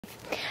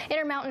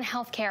Intermountain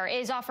Healthcare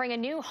is offering a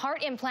new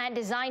heart implant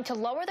designed to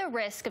lower the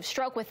risk of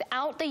stroke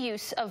without the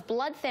use of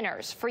blood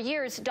thinners. For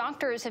years,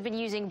 doctors have been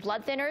using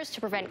blood thinners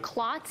to prevent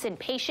clots in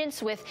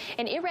patients with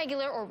an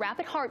irregular or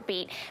rapid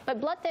heartbeat. But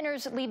blood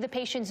thinners leave the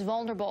patients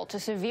vulnerable to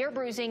severe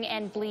bruising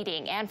and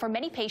bleeding. And for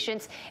many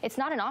patients, it's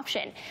not an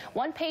option.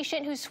 One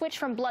patient who switched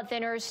from blood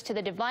thinners to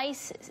the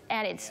device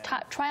at its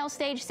trial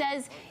stage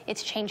says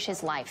it's changed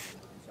his life.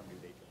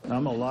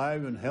 I'm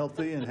alive and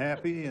healthy and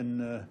happy,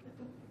 and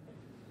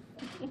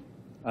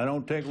I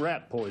don't take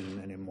rat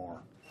poison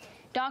anymore.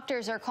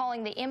 Doctors are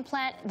calling the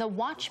implant the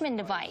Watchman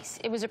device.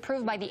 It was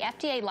approved by the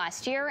FDA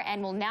last year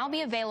and will now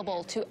be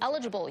available to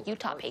eligible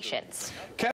Utah patients.